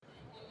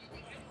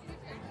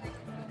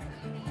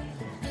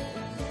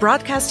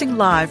Broadcasting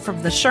live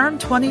from the SHRM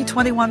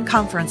 2021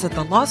 conference at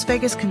the Las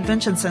Vegas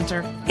Convention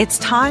Center, it's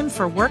time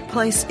for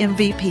Workplace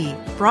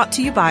MVP, brought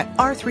to you by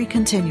R3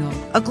 Continuum,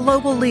 a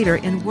global leader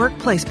in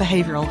workplace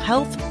behavioral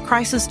health,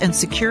 crisis, and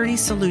security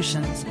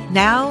solutions.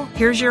 Now,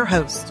 here's your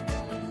host.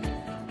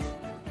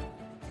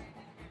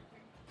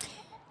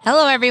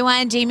 Hello,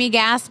 everyone. Jamie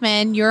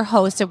Gassman, your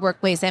host of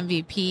Workplace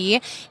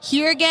MVP,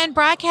 here again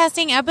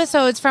broadcasting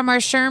episodes from our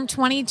SHRM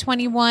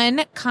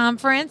 2021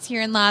 conference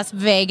here in Las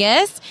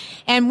Vegas.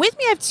 And with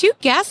me, I have two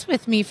guests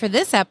with me for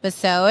this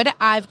episode.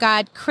 I've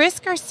got Chris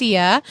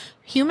Garcia,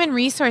 Human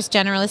Resource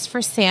Generalist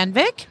for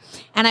Sandvik,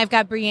 and I've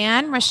got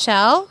Brianne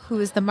Rochelle, who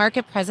is the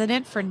Market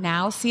President for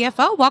Now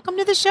CFO. Welcome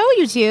to the show,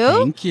 you two.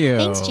 Thank you.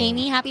 Thanks,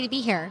 Jamie. Happy to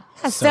be here.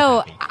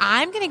 So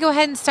I'm going to go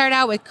ahead and start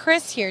out with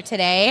Chris here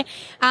today.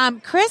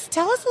 Chris,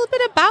 tell us a little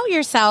bit about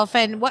yourself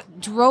and what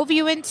drove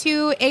you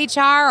into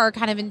HR or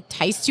kind of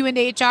enticed you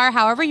into HR,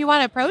 however you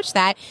want to approach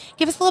that.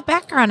 Give us a little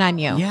background on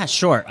you. Yeah,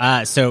 sure.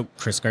 So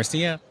Chris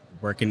Garcia,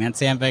 working at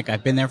Sandvik.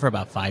 I've been there for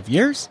about 5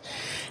 years.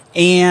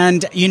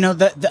 And, you know,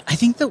 I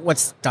think that what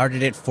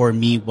started it for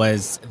me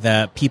was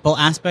the people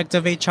aspect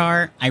of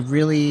HR. I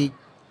really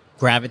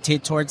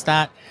gravitate towards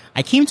that.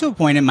 I came to a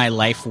point in my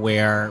life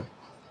where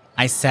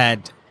I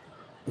said,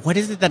 what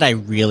is it that I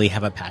really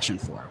have a passion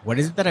for? What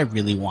is it that I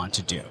really want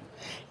to do?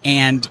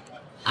 And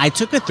I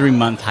took a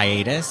 3-month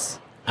hiatus.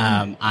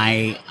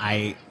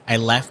 I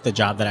left the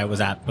job that I was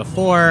at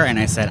before, and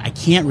I said, I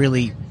can't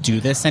really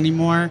do this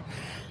anymore.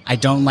 I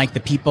don't like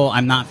the people.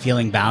 I'm not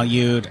feeling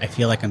valued. I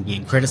feel like I'm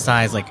being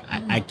criticized. Like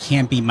I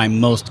can't be my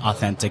most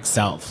authentic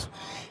self.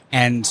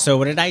 And so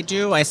what did I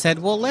do? I said,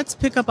 well, let's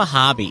pick up a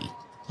hobby.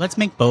 Let's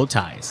make bow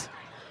ties.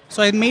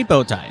 So I made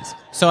bow ties.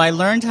 So I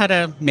learned how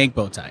to make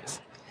bow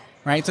ties.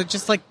 Right? So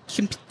just like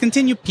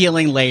continue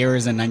peeling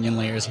layers and onion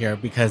layers here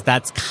because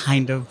that's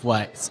kind of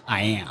what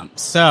I am.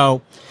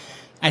 So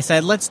I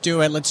said, let's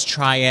do it. Let's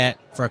try it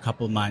for a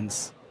couple of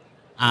months.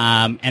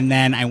 And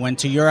then I went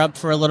to Europe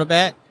for a little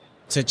bit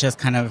to just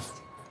kind of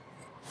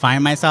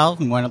find myself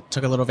and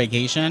took a little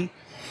vacation.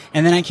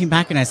 And then I came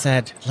back and I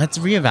said, let's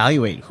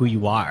reevaluate who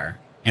you are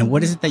and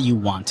what is it that you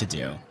want to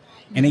do.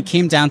 And it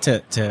came down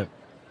to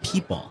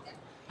people.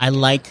 I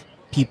like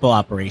people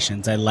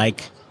operations. I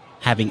like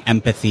having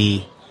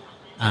empathy.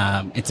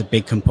 It's a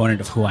big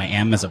component of who I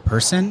am as a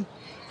person.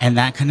 And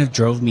that kind of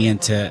drove me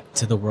into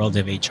the world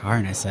of HR.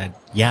 And I said,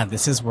 yeah,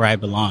 this is where I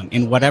belong.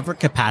 In whatever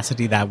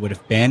capacity that would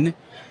have been,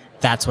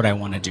 that's what I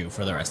want to do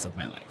for the rest of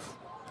my life.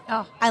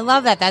 Oh, I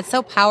love that. That's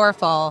so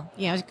powerful.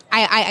 You know,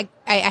 I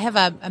have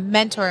a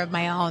mentor of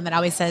my own that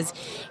always says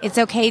it's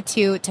okay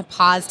to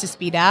pause to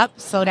speed up,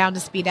 slow down to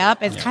speed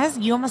up. It's kind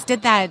of, you almost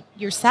did that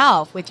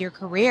yourself with your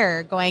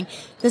career going,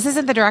 this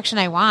isn't the direction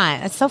I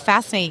want. That's so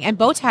fascinating. And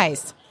bow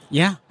ties.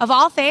 Yeah. Of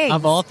all things.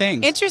 Of all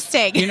things.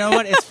 Interesting. You know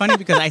what? It's funny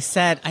because I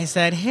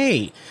said,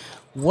 hey,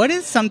 what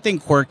is something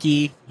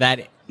quirky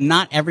that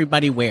not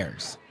everybody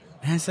wears?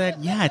 And I said,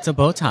 yeah, it's a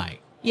bow tie.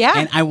 Yeah.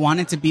 And I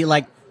wanted to be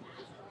like,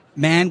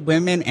 men,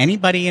 women,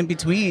 anybody in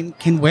between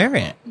can wear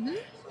it. Mm-hmm.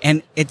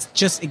 And it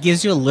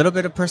gives you a little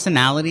bit of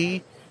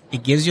personality.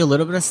 It gives you a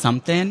little bit of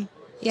something.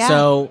 Yeah.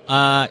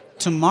 So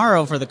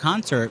tomorrow for the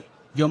concert,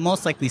 you'll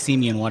most likely see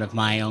me in one of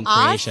my own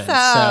creations.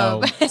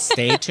 Awesome. So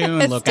stay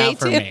tuned. Look out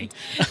for me.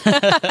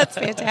 That's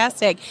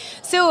fantastic.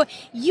 So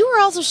you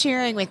were also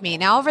sharing with me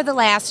now over the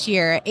last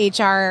year,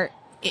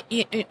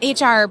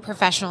 HR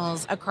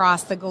professionals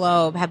across the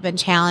globe have been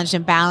challenged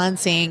in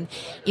balancing,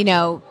 you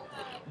know,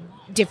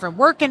 different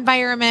work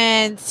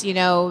environments, you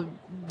know,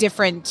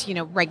 different, you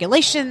know,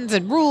 regulations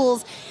and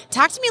rules.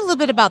 Talk to me a little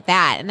bit about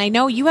that. And I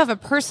know you have a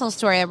personal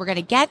story that we're going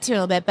to get to in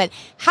a little bit, but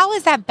how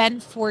has that been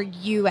for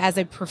you as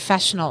a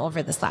professional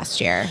over this last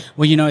year?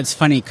 Well, you know, it's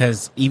funny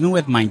because even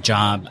with my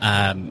job,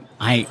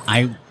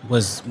 I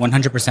was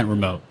 100%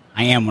 remote.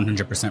 I am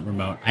 100%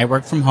 remote. I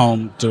work from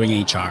home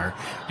doing HR.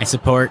 I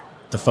support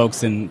the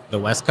folks in the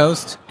West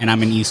Coast, and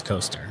I'm an East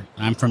Coaster.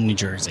 I'm from New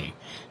Jersey.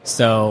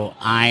 So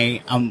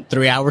I'm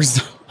 3 hours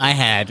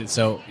ahead.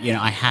 So, you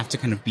know, I have to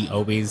kind of be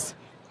always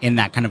in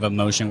that kind of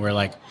emotion where,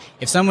 like,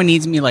 if someone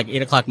needs me like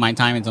 8 o'clock my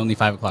time, it's only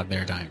 5 o'clock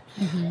their time.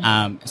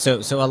 Mm-hmm.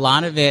 So a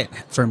lot of it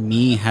for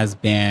me has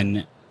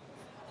been,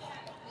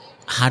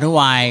 how do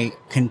I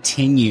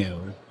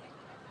continue,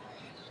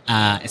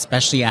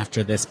 especially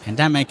after this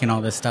pandemic and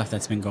all this stuff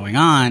that's been going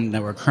on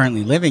that we're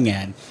currently living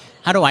in,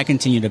 how do I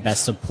continue to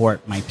best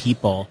support my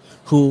people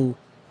who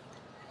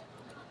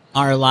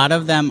a lot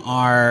of them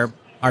are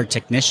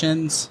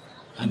technicians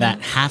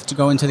that have to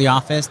go into the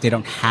office. They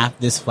don't have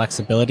this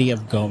flexibility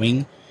of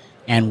going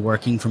and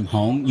working from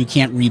home. You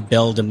can't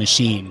rebuild a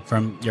machine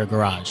from your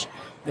garage.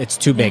 It's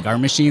too big. Our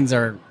machines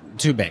are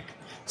too big.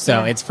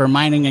 So it's for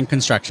mining and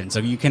construction. So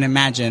you can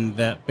imagine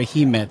the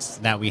behemoths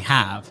that we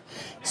have.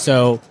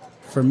 So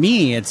for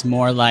me, it's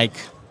more like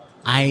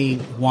I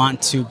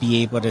want to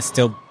be able to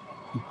still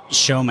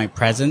show my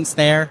presence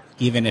there,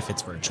 even if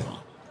it's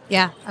virtual.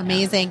 Yeah,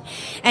 amazing.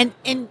 Yeah.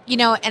 And you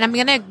know, and I'm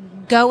going to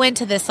go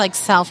into this like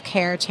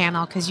self-care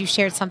channel because you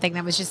shared something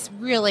that was just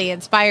really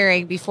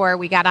inspiring before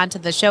we got onto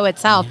the show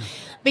itself.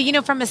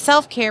 But, from a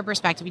self-care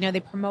perspective, they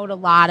promote a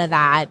lot of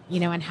that,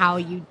 and how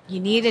you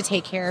need to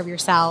take care of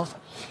yourself,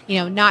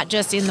 not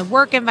just in the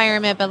work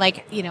environment, but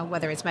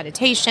whether it's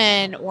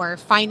meditation or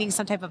finding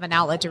some type of an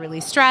outlet to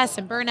release stress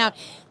and burnout.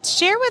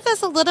 Share with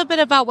us a little bit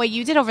about what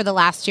you did over the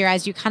last year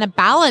as you kind of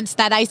balanced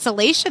that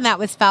isolation that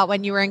was felt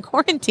when you were in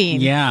quarantine.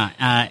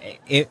 Yeah,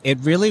 it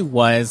really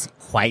was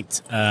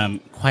quite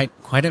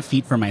a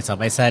feat for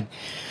myself. I said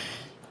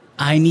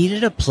I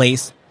needed a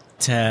place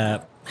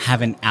to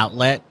have an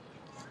outlet,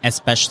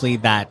 especially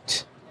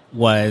that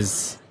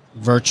was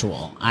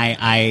virtual.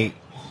 I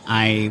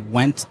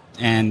went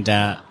and,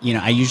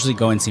 I usually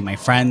go and see my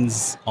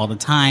friends all the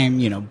time,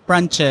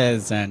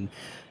 brunches and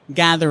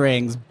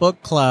gatherings,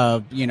 book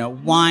club,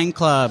 wine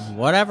club,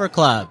 whatever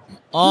club,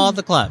 all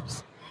the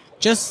clubs.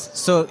 Just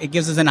so it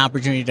gives us an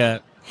opportunity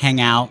to hang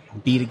out,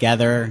 be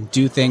together,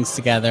 do things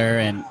together,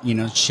 and,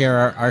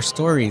 share our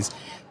stories.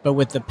 But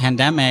with the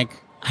pandemic,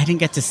 I didn't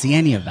get to see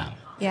any of them.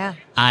 Yeah.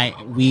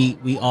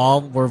 We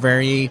all were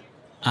very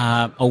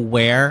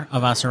aware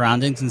of our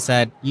surroundings and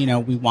said,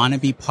 we want to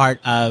be part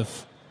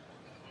of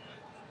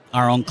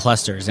our own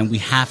clusters, and we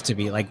have to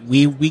be.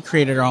 We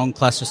created our own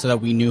cluster so that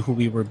we knew who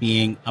we were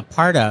being a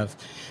part of.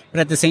 But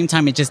at the same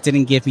time, it just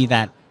didn't give me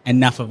that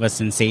enough of a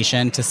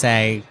sensation to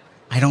say,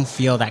 I don't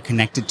feel that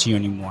connected to you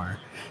anymore.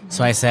 Mm-hmm.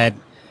 So I said,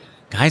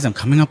 guys, I'm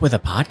coming up with a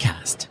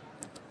podcast.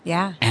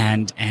 Yeah.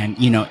 And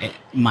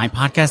my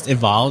podcast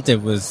evolved.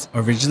 It was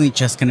originally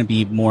just going to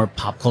be more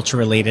pop culture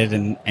related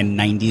and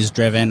 90s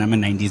driven. I'm a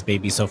 90s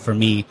baby. So for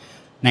me,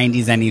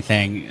 90s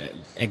anything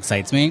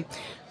excites me.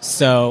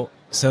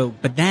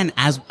 But then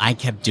as I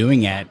kept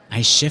doing it,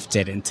 I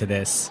shifted into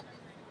this,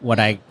 what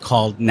I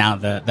called now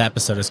the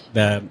episode is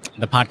the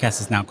podcast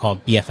is now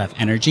called BFF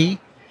Energy.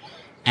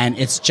 And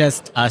it's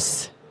just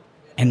us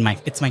and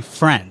it's my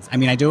friends. I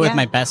mean, I do it with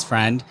my best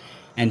friend,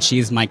 and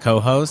she's my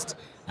co-host.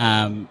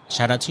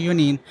 Shout out to you,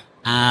 Anine.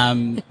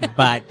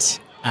 But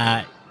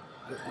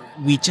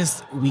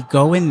we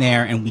go in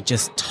there and we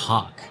just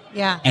talk.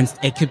 Yeah. And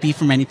it could be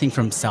from anything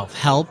from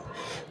self-help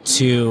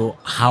to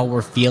how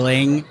we're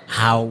feeling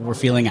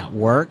at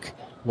work,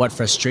 what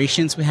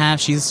frustrations we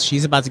have.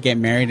 She's about to get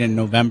married in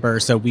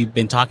November, so we've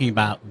been talking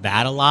about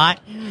that a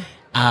lot.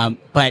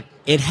 But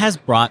it has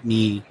brought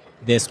me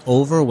this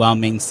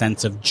overwhelming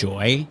sense of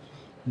joy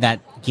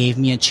that gave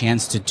me a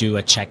chance to do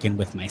a check-in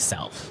with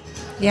myself.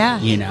 Yeah.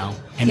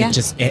 And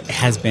it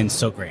has been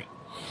so great.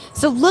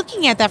 So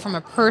looking at that from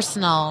a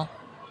personal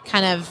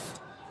kind of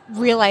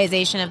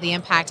realization of the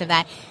impact of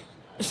that,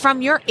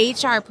 from your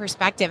HR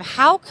perspective,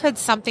 how could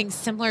something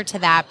similar to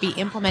that be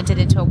implemented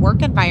into a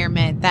work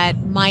environment that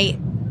might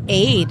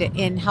aid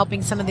in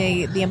helping some of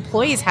the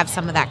employees have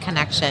some of that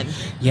connection?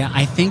 Yeah,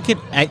 I think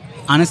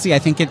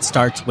it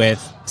starts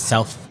with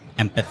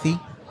self-empathy,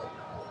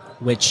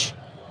 which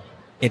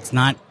it's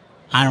not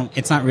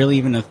really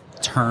even a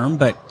term,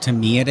 but to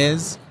me it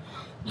is.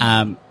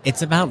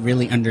 It's about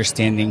really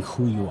understanding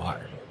who you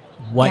are,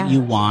 what you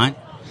want,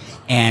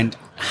 and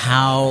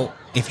how,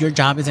 if your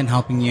job isn't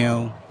helping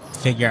you,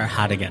 figure out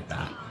how to get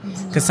that.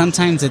 Because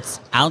sometimes it's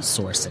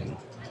outsourcing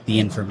the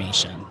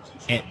information.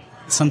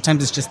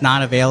 Sometimes it's just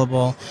not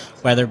available,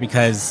 whether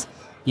because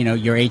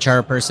your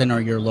HR person or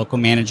your local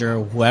manager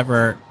or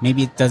whoever,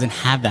 maybe it doesn't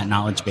have that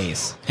knowledge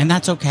base. And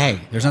that's okay.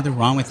 There's nothing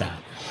wrong with that.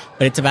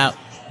 But it's about,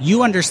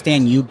 you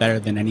understand you better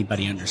than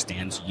anybody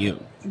understands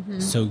you. Mm-hmm.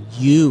 So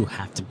you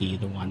have to be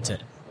the one to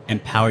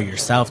empower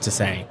yourself to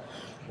say,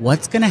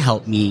 what's going to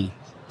help me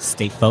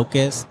stay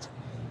focused,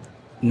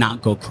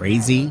 not go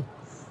crazy,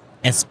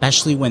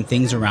 especially when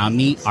things around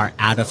me are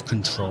out of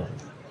control.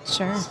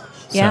 Sure.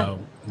 Yeah. So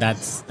that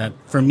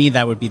for me,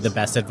 that would be the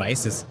best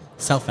advice, is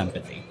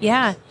self-empathy.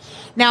 Yeah.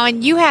 Now,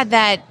 and you had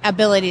that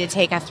ability to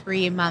take a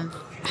 3-month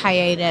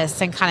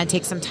hiatus and kind of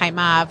take some time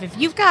off.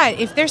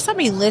 If there's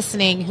somebody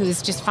listening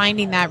who's just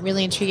finding that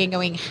really intriguing,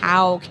 going,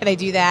 how can I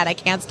do that? I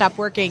can't stop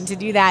working to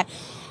do that.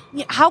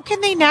 How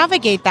can they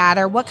navigate that?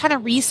 Or what kind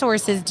of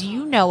resources do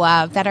you know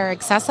of that are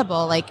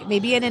accessible, like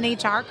maybe in an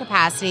HR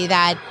capacity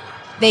that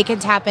they can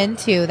tap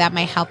into that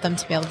might help them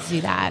to be able to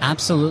do that?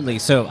 Absolutely.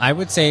 So I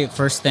would say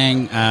first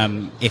thing,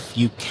 if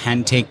you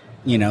can take,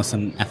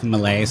 some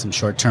FMLA, some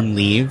short-term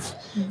leave,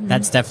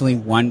 that's definitely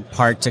one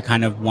part to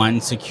kind of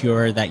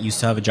secure that you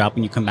still have a job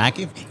when you come back.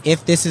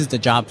 If this is the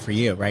job for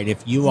you, right?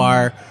 If you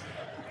are,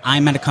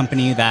 I'm at a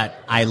company that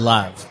I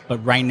love, but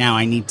right now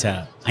I need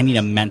a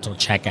mental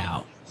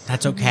checkout.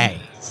 That's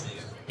okay.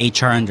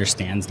 HR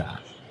understands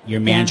that. Your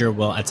manager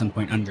will at some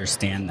point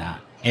understand that.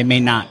 It may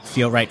not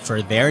feel right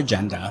for their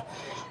agenda,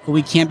 but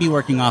we can't be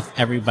working off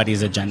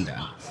everybody's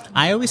agenda.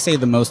 I always say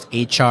the most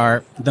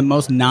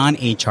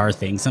non-HR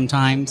thing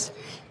sometimes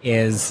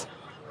is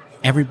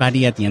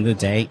everybody at the end of the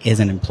day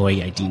is an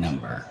employee ID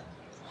number.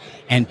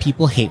 And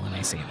people hate when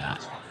I say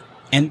that.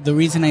 And the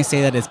reason I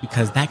say that is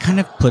because that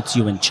kind of puts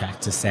you in check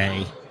to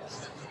say,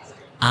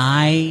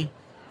 I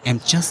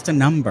am just a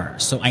number.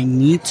 So I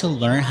need to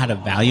learn how to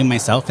value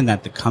myself, and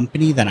that the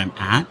company that I'm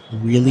at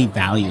really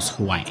values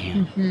who I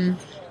am. Mm-hmm.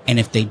 And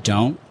if they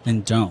don't,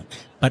 then don't.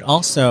 but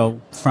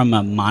also from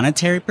a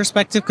monetary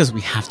perspective, because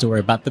we have to worry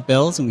about the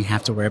bills and we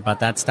have to worry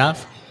about that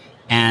stuff.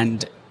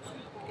 And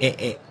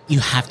you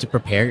have to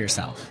prepare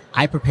yourself.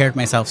 I prepared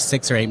myself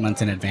 6 or 8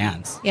 months in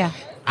advance. Yeah.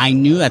 I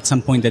knew at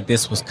some point that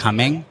this was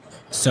coming.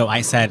 So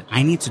I said,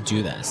 I need to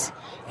do this.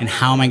 And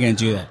how am I going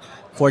to do that?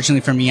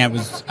 Fortunately for me,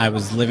 I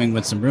was living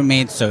with some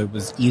roommates, so it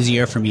was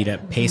easier for me to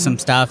pay some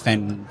stuff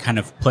and kind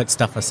of put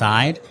stuff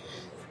aside.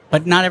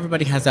 But not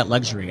everybody has that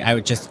luxury. I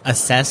would just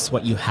assess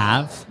what you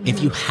have. Mm-hmm.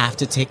 If you have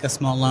to take a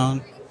small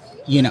loan,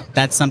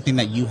 that's something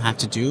that you have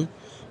to do.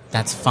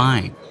 That's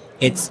fine.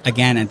 It's,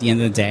 again, at the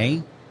end of the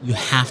day, you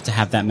have to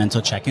have that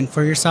mental check-in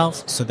for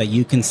yourself so that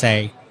you can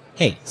say,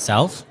 hey,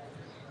 self,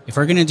 if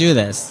we're going to do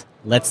this,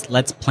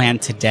 let's plan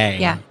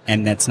today,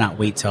 and let's not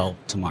wait till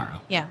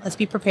tomorrow. Yeah, let's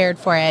be prepared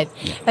for it.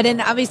 Yeah. But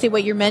then obviously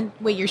what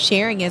you're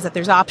sharing is that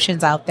there's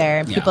options out there,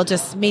 and people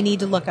just may need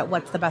to look at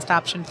what's the best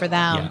option for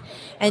them. Yeah.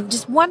 And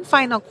just one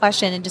final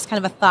question, and just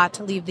kind of a thought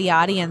to leave the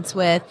audience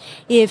with: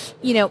 if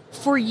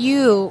for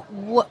you,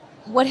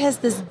 what has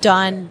this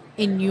done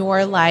in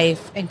your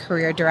life and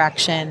career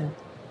direction?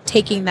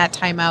 Taking that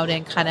time out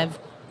and kind of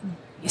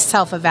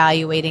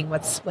self-evaluating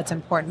what's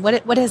important.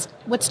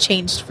 What's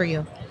changed for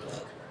you?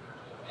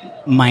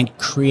 My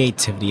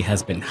creativity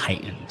has been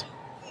heightened.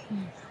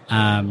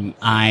 I'm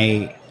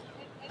a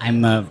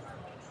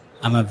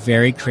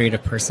very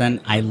creative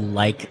person. I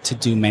like to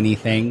do many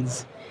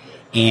things,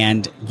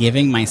 and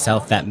giving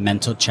myself that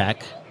mental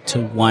check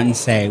to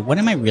say, what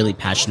am I really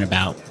passionate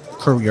about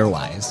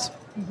career-wise?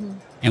 Mm-hmm.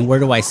 And where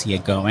do I see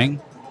it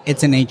going?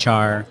 It's in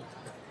HR.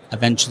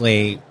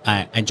 Eventually,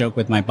 I joke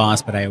with my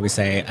boss, but I always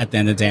say, at the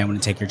end of the day, I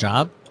want to take your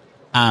job,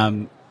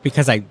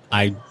 because I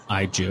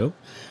do.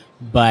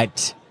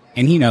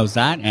 And he knows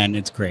that, and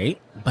it's great.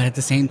 But at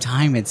the same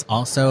time, it's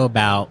also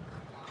about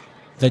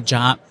the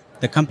job,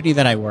 the company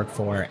that I work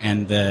for,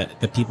 and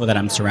the people that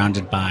I'm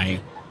surrounded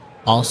by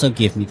also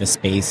give me the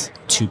space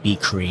to be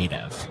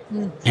creative.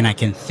 Mm. And I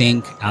can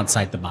think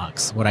outside the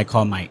box, what I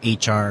call my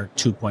HR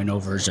 2.0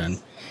 version.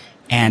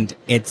 And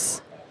it's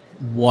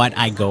what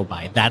I go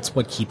by. That's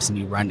what keeps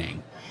me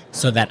running,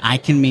 so that I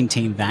can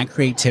maintain that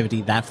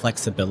creativity, that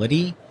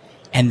flexibility,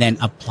 and then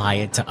apply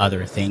it to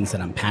other things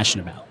that I'm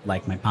passionate about,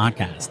 like my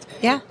podcast.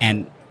 Yeah.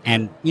 And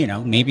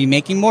maybe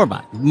making more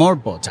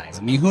bow ties.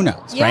 I mean, who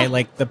knows, right?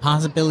 Like, the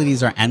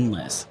possibilities are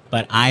endless.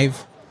 But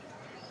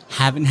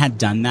haven't had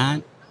done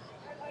that.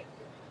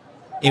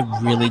 It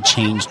really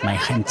changed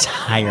my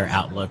entire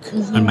outlook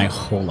on my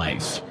whole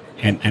life.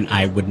 And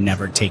I would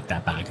never take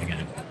that back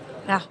again.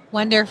 Yeah,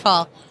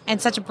 wonderful.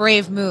 And such a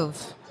brave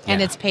move. And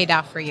it's paid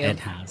off for you. It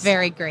has.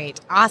 Very great.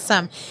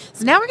 Awesome.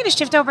 So now we're going to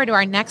shift over to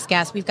our next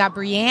guest. We've got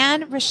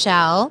Brianne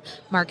Rochelle,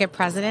 Market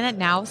President at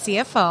Now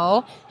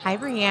CFO. Hi,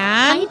 Brianne.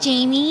 Hi,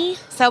 Jamie.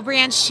 So,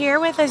 Brianne, share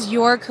with us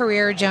your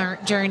career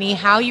journey,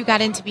 how you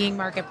got into being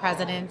Market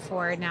President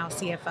for Now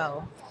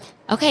CFO.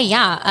 Okay,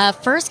 yeah.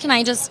 First, can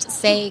I just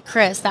say,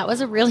 Chris, that was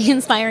a really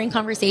inspiring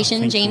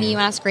conversation. Jamie, you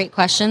asked great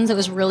questions. It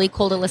was really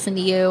cool to listen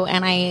to you,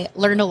 and I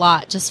learned a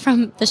lot just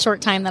from the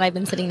short time that I've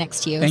been sitting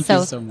next to you. Thank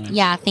you so much.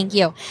 Yeah, thank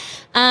you.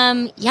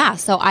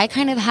 So I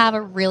kind of have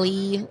a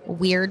really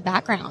weird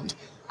background.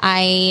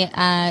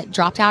 I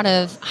dropped out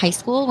of high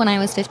school when I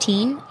was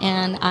 15,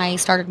 and I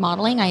started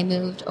modeling. I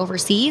moved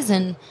overseas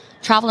and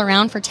traveled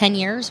around for 10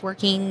 years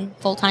working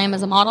full-time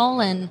as a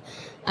model, and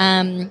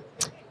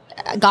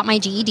got my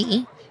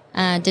GED.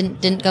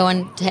 Didn't go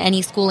into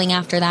any schooling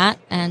after that.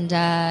 And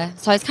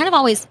so I was kind of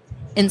always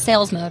in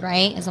sales mode,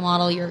 right? As a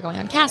model, you're going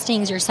on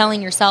castings, you're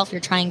selling yourself, you're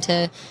trying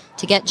to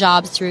get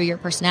jobs through your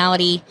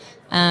personality,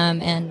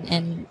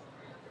 and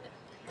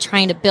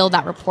trying to build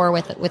that rapport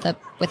with a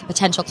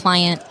potential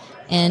client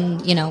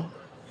in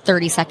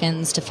 30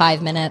 seconds to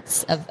 5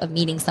 minutes of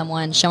meeting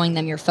someone, showing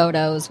them your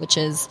photos, which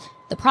is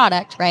the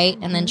product, right?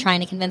 And then trying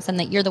to convince them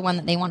that you're the one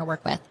that they want to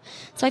work with.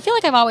 So I feel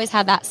like I've always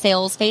had that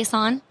sales face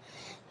on.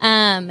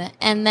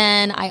 And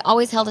then I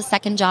always held a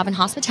second job in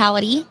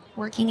hospitality,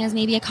 working as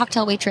maybe a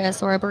cocktail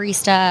waitress or a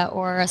barista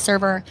or a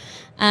server.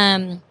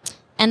 And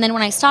then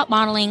when I stopped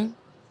modeling,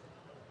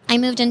 I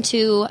moved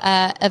into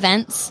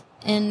events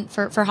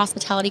for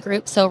hospitality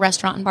groups, so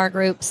restaurant and bar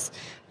groups.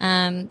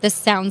 This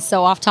sounds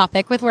so off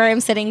topic with where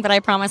I'm sitting, but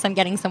I promise I'm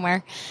getting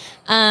somewhere.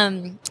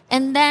 And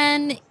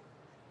then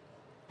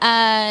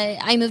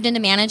I moved into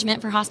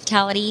management for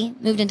hospitality,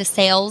 moved into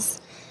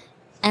sales,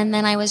 and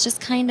then I was just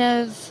kind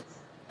of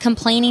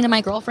complaining to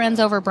my girlfriends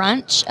over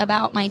brunch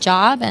about my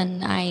job,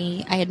 and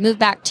I had moved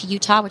back to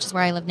Utah, which is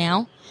where I live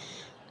now,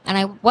 and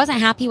I wasn't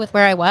happy with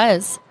where I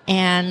was,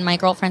 and my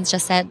girlfriends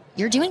just said,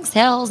 you're doing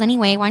sales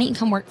anyway, why don't you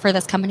come work for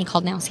this company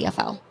called Now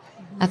CFO?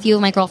 A few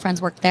of my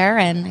girlfriends worked there,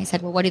 and I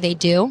said, well, what do they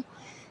do?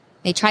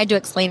 They tried to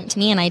explain it to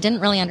me, and I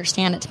didn't really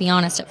understand it, to be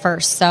honest, at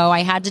first, so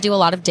I had to do a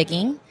lot of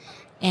digging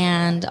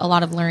and a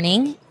lot of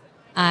learning.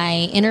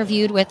 I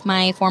interviewed with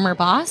my former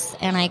boss,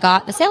 and I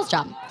got the sales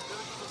job.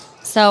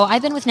 So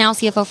I've been with Now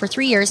CFO for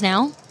 3 years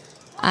now.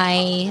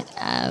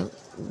 I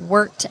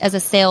worked as a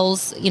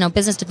sales,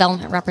 business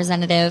development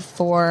representative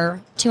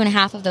for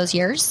 2.5 of those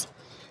years.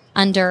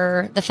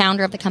 under the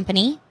founder of the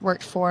company,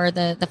 worked for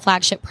the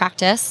flagship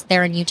practice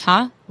there in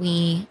Utah.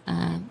 We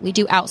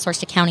do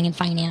outsourced accounting and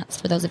finance,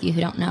 for those of you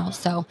who don't know.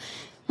 So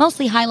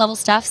mostly high-level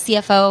stuff,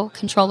 CFO,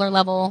 controller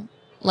level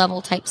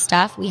type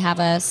stuff. We have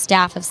a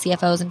staff of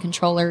CFOs and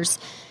controllers,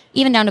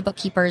 even down to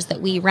bookkeepers,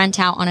 that we rent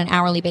out on an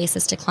hourly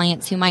basis to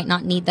clients who might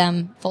not need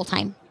them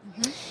full-time.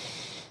 Mm-hmm.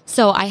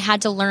 So I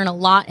had to learn a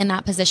lot in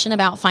that position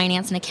about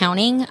finance and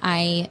accounting.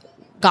 I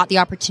got the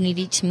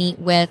opportunity to meet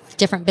with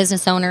different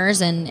business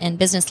owners and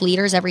business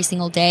leaders every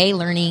single day,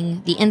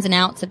 learning the ins and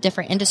outs of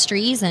different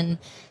industries and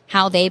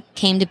how they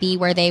came to be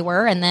where they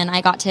were. And then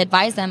I got to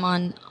advise them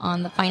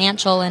on the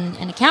financial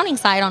and accounting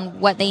side on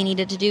what they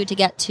needed to do to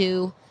get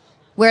to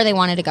where they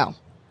wanted to go.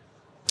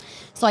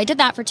 So I did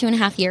that for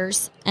 2.5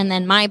 years. And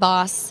then my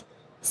boss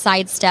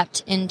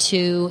sidestepped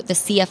into the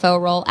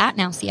CFO role at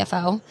Now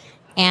CFO.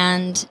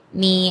 And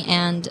me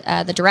and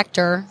the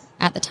director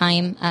at the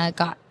time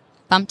got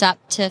bumped up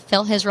to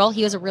fill his role.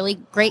 He was a really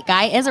great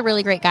guy, is a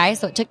really great guy.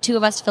 So it took two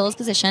of us to fill his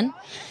position.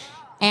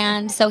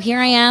 And so here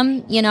I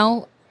am,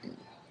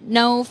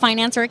 no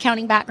finance or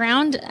accounting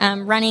background,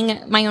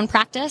 running my own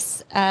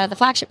practice, the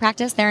flagship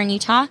practice there in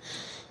Utah,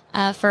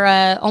 for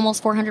a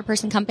almost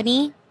 400-person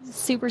company.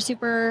 Super,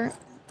 super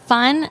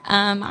fun.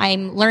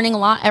 I'm learning a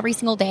lot every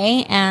single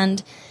day.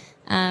 And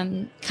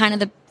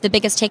kind of the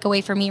biggest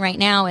takeaway for me right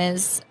now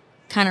is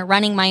kind of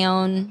running my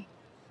own.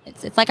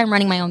 It's like I'm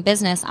running my own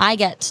business. I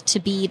get to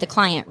be the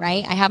client,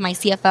 right? I have my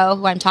CFO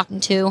who I'm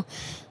talking to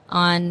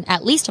on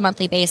at least a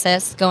monthly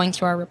basis, going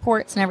through our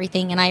reports and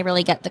everything. And I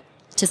really get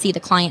to see the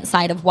client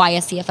side of why a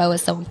CFO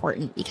is so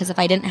important. Because if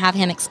I didn't have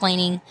him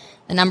explaining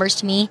the numbers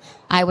to me,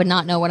 I would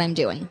not know what I'm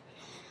doing.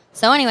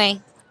 So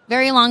anyway,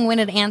 very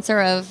long-winded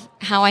answer of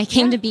how I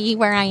came to be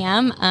where I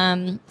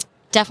am.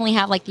 Definitely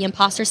have like the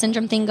imposter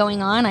syndrome thing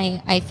going on.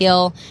 I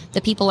feel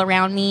the people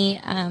around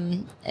me,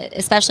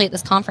 especially at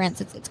this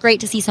conference, it's great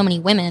to see so many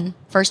women,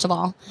 first of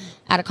all,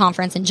 at a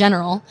conference in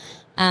general,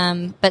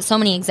 but so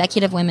many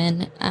executive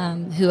women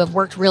who have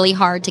worked really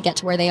hard to get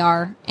to where they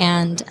are.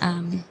 And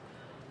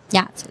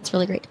it's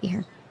really great to be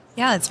here.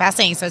 Yeah, that's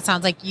fascinating. So it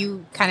sounds like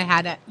you kind of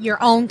had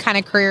your own kind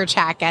of career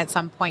track at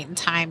some point in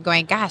time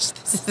going, gosh,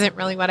 this isn't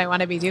really what I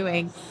want to be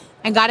doing.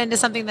 And got into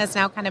something that's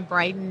now kind of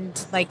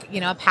brightened,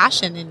 a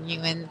passion in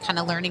you and kind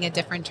of learning a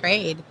different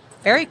trade.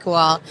 Very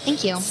cool.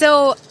 Thank you.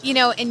 So,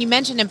 and you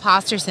mentioned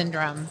imposter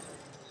syndrome,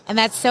 and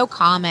that's so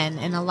common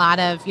in a lot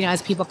of,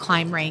 as people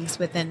climb ranks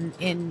what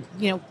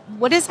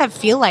does that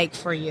feel like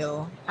for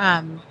you,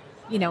 in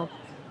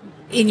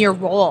your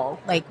role?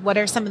 Like, what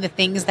are some of the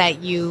things that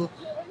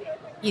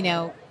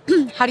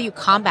how do you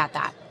combat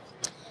that?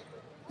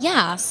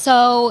 Yeah.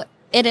 So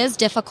it is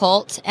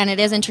difficult, and it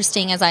is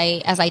interesting as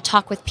I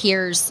talk with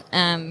peers.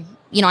 I'm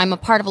a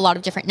part of a lot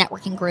of different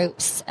networking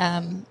groups.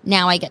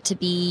 Now I get to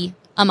be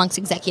amongst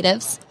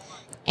executives,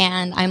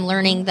 and I'm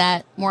learning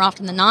that more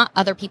often than not,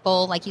 other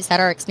people, like you said,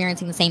 are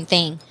experiencing the same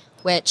thing,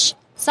 which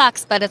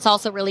sucks, but it's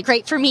also really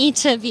great for me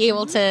to be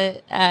able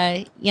to,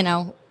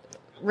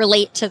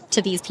 relate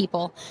to these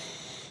people.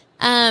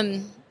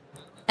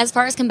 As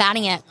far as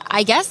combating it,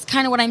 I guess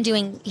kind of what I'm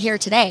doing here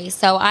today.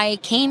 So I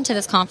came to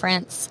this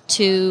conference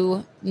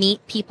to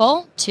meet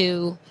people,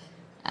 to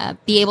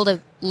be able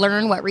to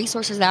learn what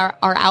resources are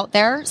out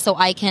there so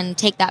I can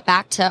take that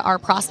back to our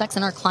prospects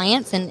and our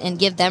clients and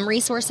give them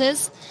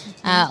resources.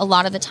 A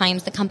lot of the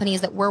times the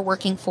companies that we're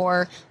working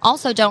for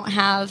also don't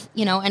have,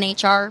 an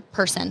HR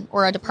person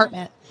or a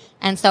department.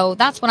 And so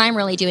that's what I'm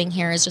really doing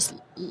here is just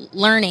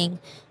learning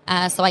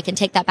so I can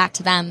take that back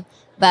to them.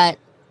 But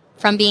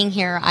from being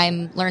here,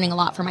 I'm learning a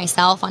lot for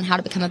myself on how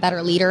to become a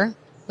better leader,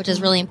 which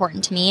is really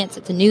important to me. It's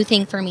a new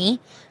thing for me,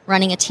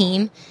 running a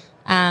team.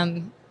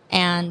 And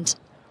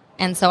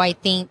so I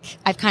think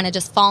I've kind of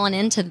just fallen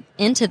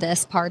into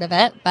this part of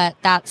it, but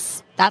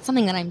that's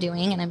something that I'm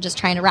doing, and I'm just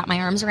trying to wrap my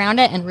arms around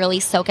it and really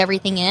soak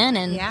everything in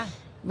and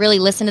really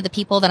listen to the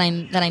people that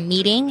I'm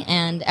meeting.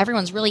 And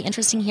everyone's really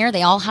interesting here.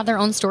 They all have their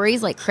own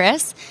stories, like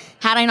Chris.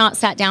 Had I not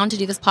sat down to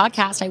do this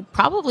podcast, I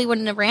probably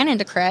wouldn't have ran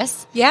into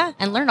Chris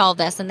and learned all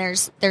this. And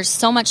there's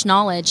so much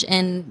knowledge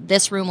in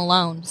this room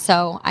alone.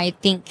 So I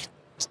think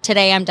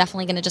today I'm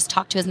definitely going to just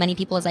talk to as many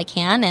people as I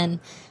can and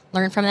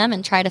learn from them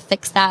and try to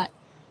fix that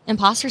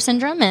imposter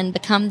syndrome and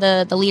become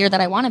the leader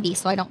that I want to be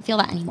so I don't feel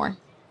that anymore.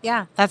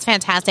 Yeah, that's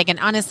fantastic. And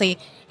honestly,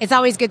 it's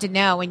always good to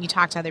know when you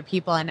talk to other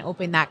people and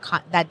open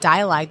that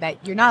dialogue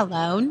that you're not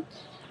alone.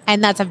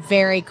 And that's a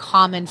very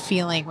common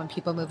feeling when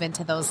people move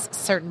into those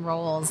certain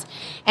roles.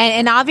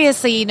 And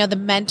obviously, the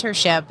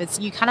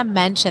mentorship, you kind of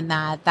mentioned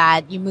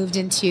that you moved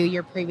into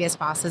your previous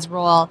boss's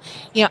role.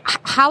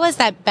 How has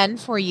that been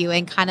for you?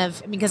 And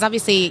because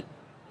obviously,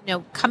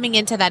 coming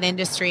into that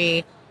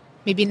industry,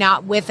 maybe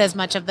not with as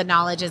much of the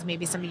knowledge as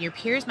maybe some of your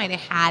peers might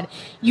have had,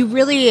 you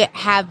really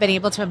have been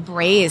able to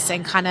embrace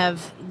and kind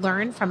of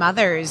learn from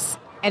others.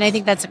 And I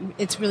think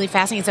it's really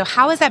fascinating. So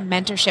how has that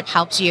mentorship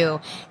helped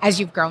you as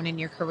you've grown in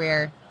your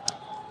career?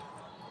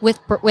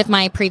 With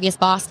my previous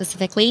boss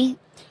specifically?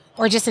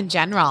 Or just in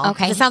general?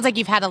 Okay. 'Cause it sounds like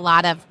you've had a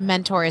lot of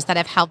mentors that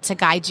have helped to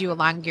guide you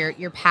along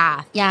your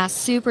path. Yeah,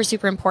 super,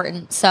 super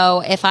important.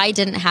 So if I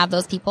didn't have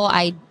those people,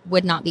 I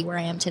would not be where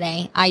I am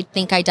today. I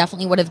think I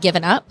definitely would have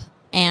given up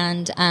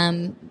and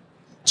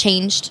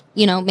changed,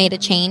 made a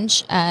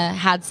change,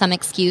 had some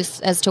excuse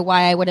as to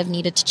why I would have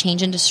needed to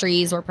change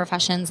industries or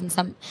professions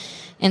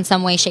in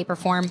some way, shape, or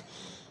form.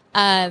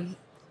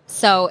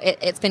 So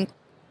it's been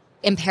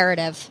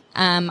imperative.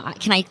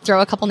 Can I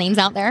throw a couple names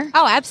out there?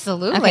 Oh,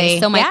 absolutely. Okay,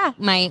 so yeah.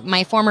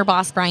 my former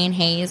boss, Brian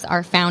Hayes,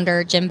 our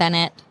founder, Jim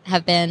Bennett,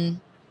 have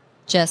been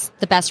just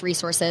the best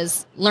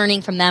resources,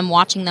 learning from them,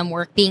 watching them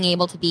work, being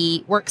able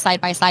to work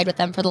side by side with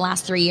them for the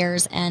last 3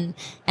 years and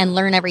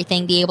learn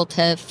everything, be able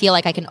to feel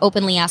like I can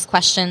openly ask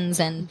questions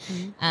and,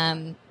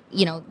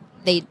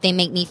 they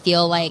make me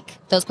feel like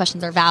those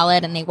questions are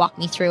valid and they walk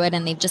me through it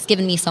and they've just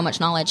given me so much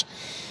knowledge.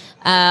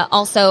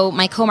 Also,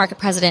 my co-market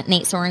president,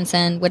 Nate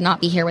Sorensen, would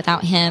not be here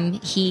without him.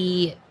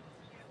 He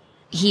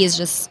is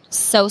just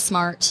so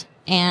smart,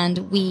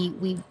 and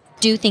we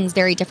do things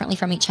very differently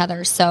from each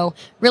other. So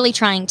really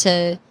trying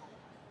to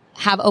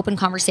have open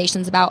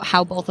conversations about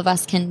how both of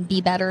us can be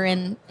better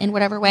in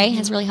whatever way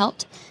has really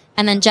helped.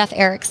 And then Jeff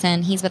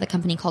Erickson, he's with a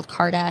company called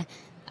Carta.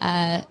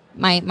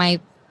 My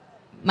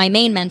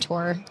main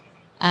mentor,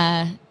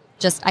 I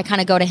kind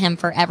of go to him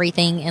for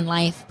everything in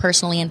life,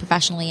 personally and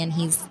professionally, and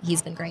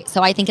he's been great.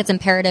 So I think it's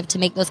imperative to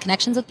make those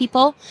connections with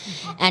people.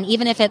 Mm-hmm. And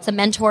even if it's a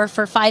mentor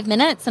for 5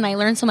 minutes and I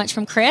learn so much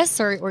from Chris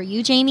or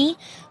you, Jamie,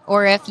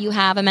 or if you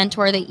have a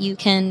mentor that you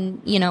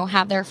can,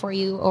 have there for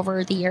you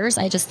over the years,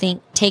 I just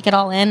think take it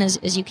all in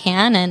as you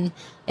can. And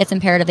it's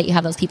imperative that you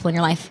have those people in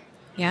your life.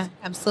 Yeah,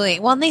 absolutely.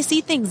 Well, and they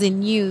see things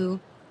in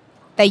you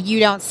that you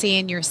don't see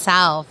in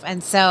yourself.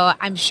 And so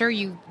I'm sure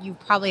you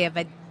probably have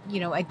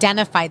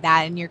identified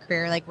that in your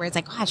career, like where it's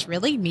like, gosh,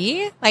 really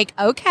me? Like,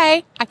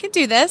 okay, I can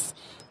do this.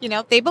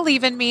 They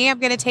believe in me. I'm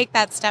going to take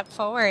that step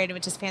forward,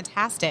 which is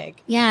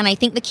fantastic. Yeah. And I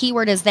think the key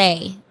word is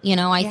they,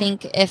 I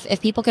think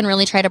if people can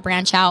really try to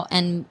branch out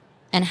and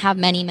have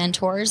many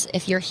mentors,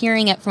 if you're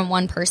hearing it from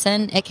one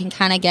person, it can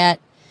kind of get,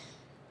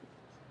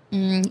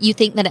 you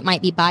think that it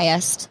might be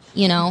biased,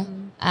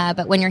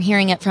 but when you're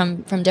hearing it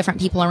from different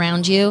people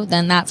around you,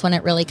 then that's when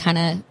it really kind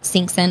of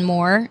sinks in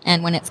more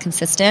and when it's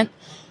consistent.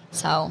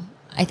 So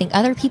I think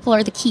other people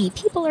are the key.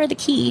 People are the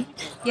key.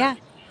 Yeah.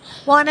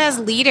 Well, and as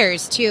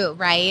leaders too,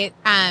 right?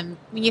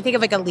 When you think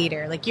of like a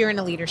leader, like you're in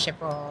a leadership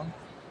role,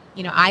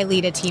 I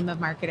lead a team of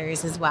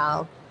marketers as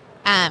well.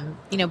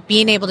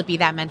 Being able to be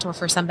that mentor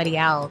for somebody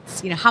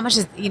else, how much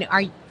is,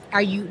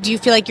 do you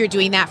feel like you're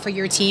doing that for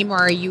your team, or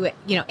are you,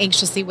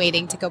 anxiously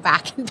waiting to go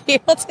back and be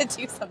able to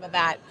do some of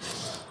that?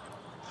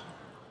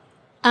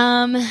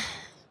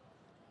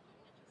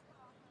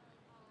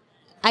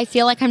 I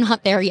feel like I'm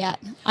not there yet.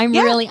 I'm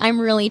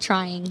really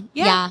trying.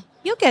 Yeah.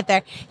 You'll get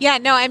there. Yeah,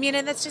 no, I mean,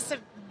 and that's just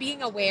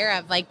being aware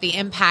of like the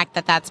impact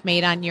that's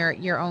made on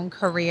your own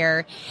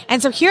career.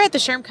 And so here at the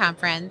SHRM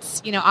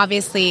conference,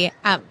 obviously,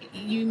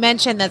 you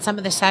mentioned that some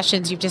of the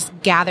sessions you've just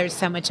gathered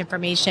so much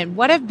information.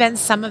 What have been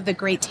some of the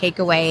great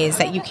takeaways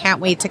that you can't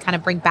wait to kind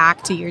of bring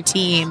back to your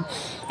team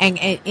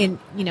and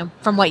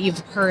from what you've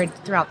heard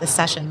throughout the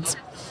sessions?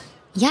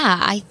 Yeah,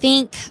 I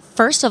think,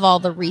 first of all,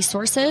 the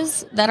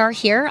resources that are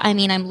here. I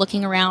mean, I'm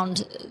looking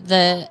around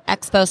the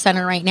expo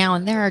center right now,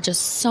 and there are just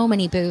so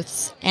many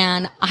booths,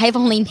 and I've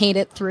only made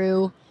it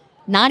through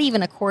not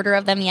even a quarter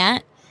of them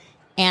yet,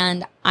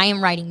 and I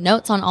am writing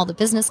notes on all the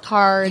business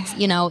cards.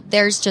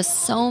 There's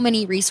just so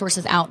many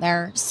resources out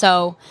there.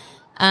 So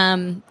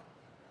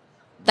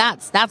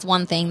that's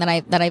one thing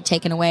that I've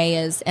taken away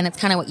is, and it's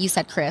kind of what you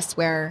said, Chris,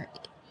 where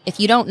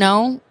if you don't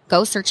know,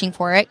 go searching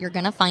for it. You're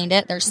going to find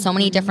it. There's so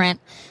many different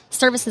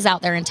services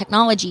out there and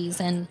technologies,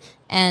 and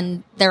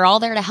they're all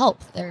there to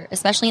help. They're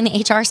especially in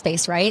the HR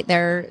space, right?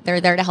 They're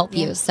there to help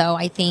you. So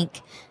I think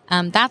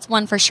that's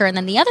one for sure. And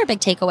then the other big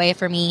takeaway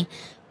for me,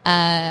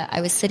 I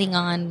was sitting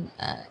on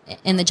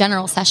in the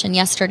general session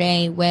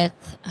yesterday with,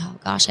 oh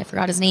gosh, I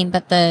forgot his name,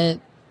 but the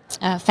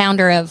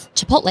founder of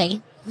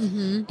Chipotle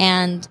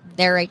and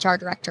their HR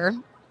director.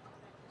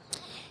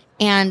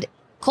 And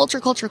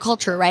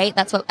culture, right?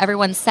 That's what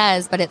everyone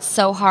says, but it's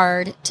so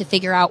hard to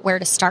figure out where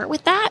to start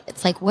with that.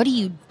 It's like, what do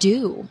you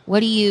do?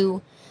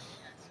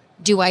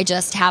 Do I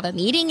just have a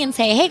meeting and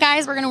say, hey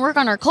guys, we're going to work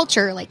on our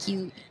culture?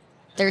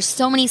 There's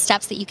so many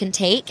steps that you can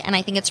take. And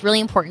I think it's really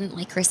important,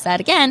 like Chris said,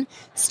 again,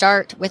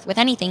 start with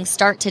anything.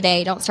 Start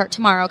today. Don't start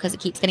tomorrow because it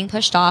keeps getting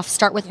pushed off.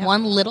 Start with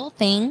one little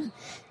thing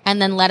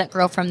and then let it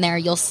grow from there.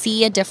 You'll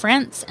see a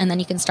difference and then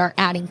you can start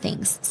adding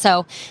things.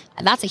 So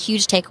that's a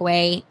huge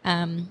takeaway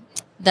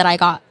that I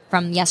got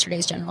from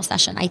yesterday's general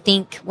session. I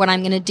think what I'm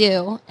going to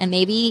do, and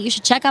maybe you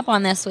should check up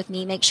on this with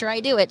me, make sure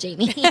I do it,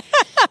 Jamie.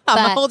 I'm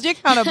going to hold you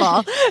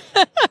accountable.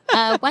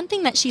 One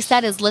thing that she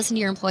said is listen to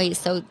your employees.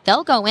 So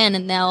they'll go in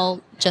and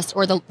they'll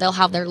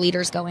have their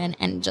leaders go in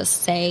and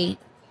just say,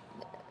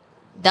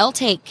 they'll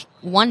take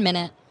 1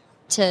 minute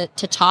to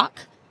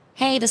talk.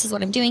 Hey, this is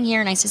what I'm doing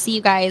here. Nice to see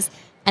you guys.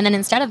 And then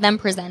instead of them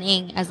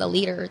presenting as a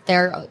leader,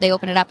 they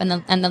open it up and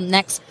the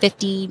next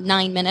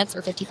 59 minutes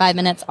or 55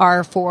 minutes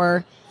are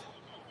for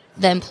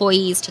the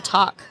employees to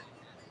talk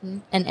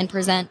and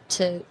present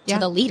to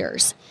the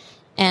leaders.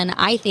 And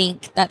I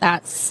think that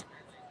that's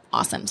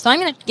awesome. So I'm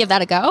going to give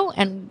that a go,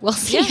 and we'll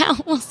see how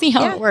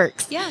it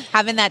works. Yeah,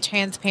 having that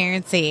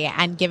transparency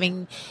and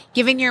giving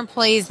your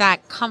employees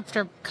that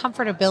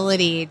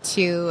comfortability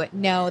to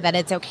know that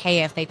it's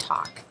okay if they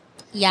talk.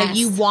 Yes. That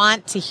you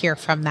want to hear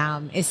from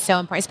them is so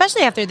important,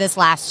 especially after this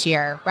last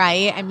year,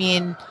 right? I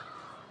mean,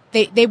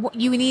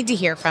 you need to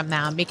hear from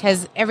them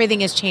because everything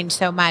has changed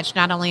so much,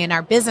 not only in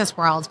our business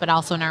worlds, but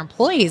also in our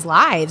employees'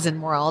 lives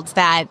and worlds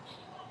that,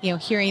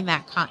 hearing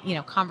that,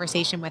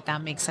 conversation with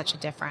them makes such a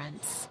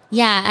difference.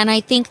 Yeah. And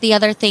I think the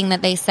other thing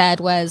that they said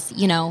was,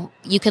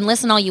 you can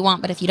listen all you want,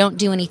 but if you don't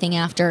do anything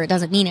after, it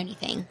doesn't mean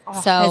anything.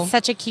 So it's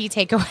such a key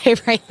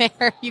takeaway right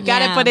there. You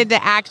got to put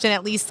into action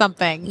at least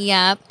something.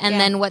 Yep. And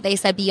then what they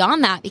said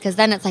beyond that, because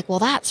then it's like, well,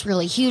 that's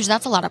really huge.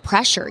 That's a lot of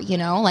pressure,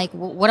 like,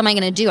 what am I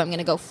going to do? I'm going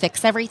to go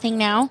fix everything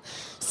now.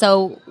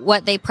 So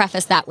what they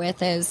preface that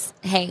with is,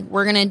 hey,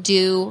 we're going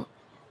to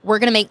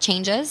make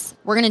changes.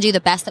 We're going to do the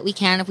best that we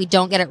can. If we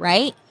don't get it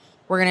right,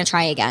 we're going to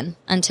try again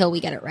until we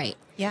get it right.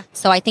 Yeah.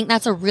 So I think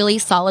that's a really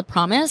solid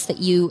promise that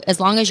as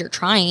long as you're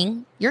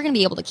trying, you're going to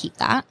be able to keep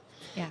that.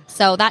 Yeah.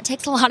 So that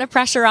takes a lot of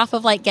pressure off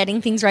of like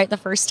getting things right the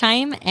first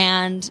time,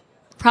 and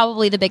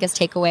probably the biggest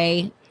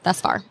takeaway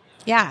thus far.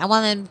 Yeah,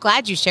 well, I'm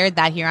glad you shared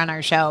that here on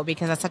our show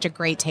because that's such a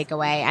great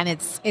takeaway, and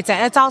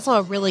it's also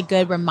a really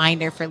good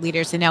reminder for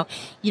leaders to know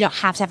you don't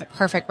have to have it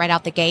perfect right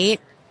out the gate.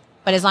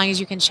 But as long as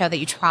you can show that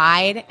you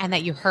tried and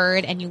that you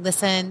heard and you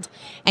listened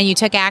and you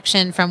took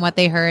action from what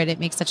they heard, it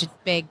makes such a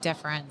big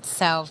difference.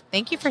 So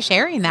thank you for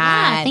sharing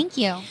that. Yeah, thank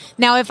you.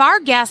 Now, if our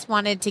guests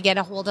wanted to get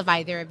a hold of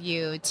either of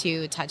you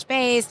to touch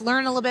base,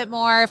 learn a little bit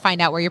more, find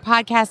out where your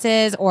podcast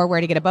is or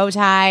where to get a bow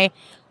tie,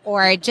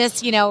 or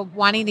just,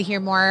 wanting to hear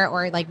more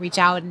or like reach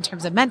out in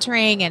terms of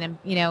mentoring and,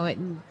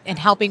 and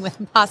helping with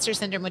imposter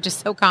syndrome, which is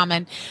so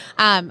common.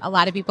 A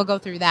lot of people go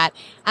through that.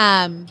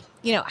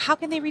 How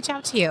can they reach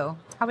out to you?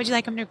 How would you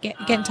like them to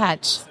get in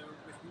touch?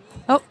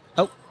 Oh,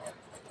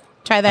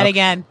 try that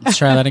again. Let's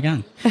try that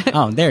again.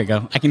 Oh, there you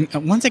go.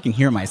 Once I can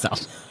hear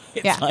myself.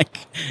 You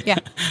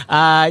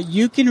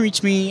can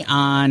reach me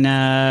on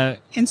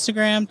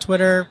Instagram,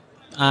 Twitter,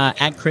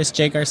 at Chris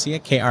J. Garcia,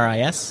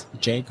 Kris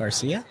J.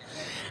 Garcia.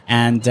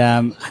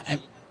 And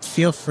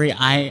feel free.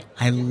 I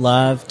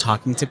love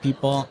talking to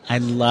people. I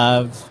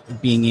love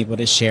being able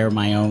to share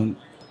my own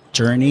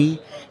journey,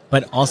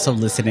 but also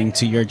listening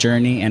to your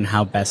journey and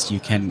how best you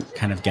can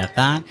kind of get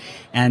that.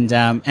 And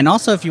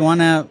also, if you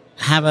want to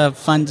have a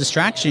fun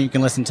distraction, you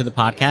can listen to the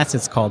podcast.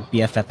 It's called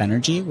BFF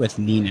Energy with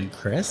Neen and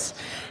Chris.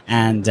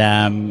 And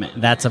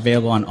that's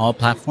available on all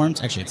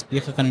platforms. Actually, it's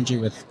BFF Energy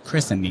with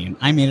Chris and Neen.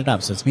 I made it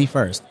up, so it's me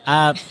first.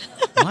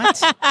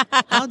 What?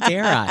 How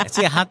dare I?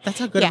 See, that's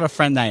how good of a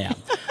friend I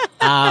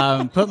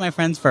am. Put my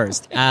friends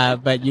first.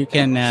 But you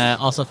can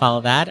also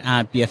follow that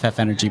at BFF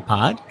Energy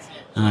Pod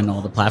on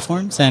all the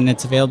platforms, and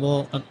it's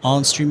available on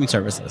all streaming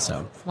services.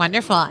 So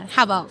wonderful.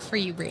 How about for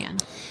you, Brianne?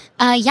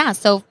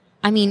 So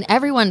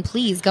everyone,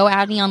 please go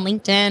add me on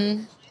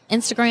LinkedIn,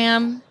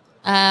 Instagram.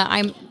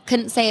 I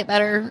couldn't say it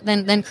better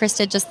than Chris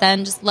did just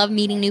then. Just love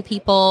meeting new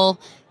people,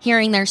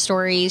 hearing their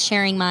stories,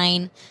 sharing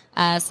mine.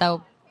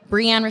 So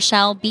Brianne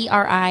Rachele,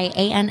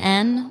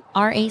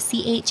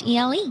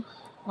 BriannRachele.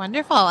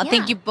 Wonderful. Yeah.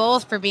 Thank you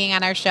both for being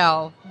on our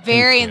show.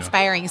 Very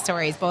inspiring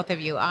stories, both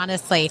of you.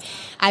 Honestly,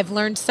 I've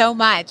learned so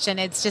much, and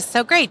it's just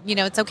so great.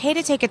 It's okay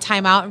to take a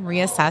time out and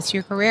reassess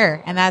your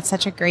career, and that's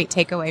such a great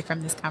takeaway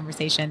from this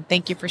conversation.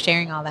 Thank you for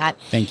sharing all that.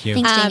 Thank you.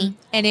 Thanks, Jamie.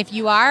 And if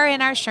you are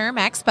in our SHRM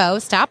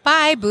Expo, stop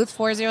by booth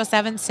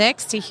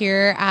 4076 to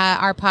hear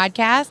our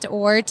podcast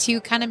or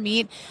to kind of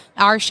meet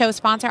our show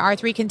sponsor,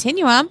 R3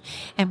 Continuum.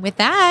 And with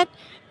that,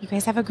 you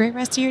guys have a great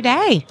rest of your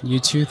day. You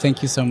too.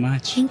 Thank you so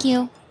much. Thank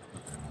you.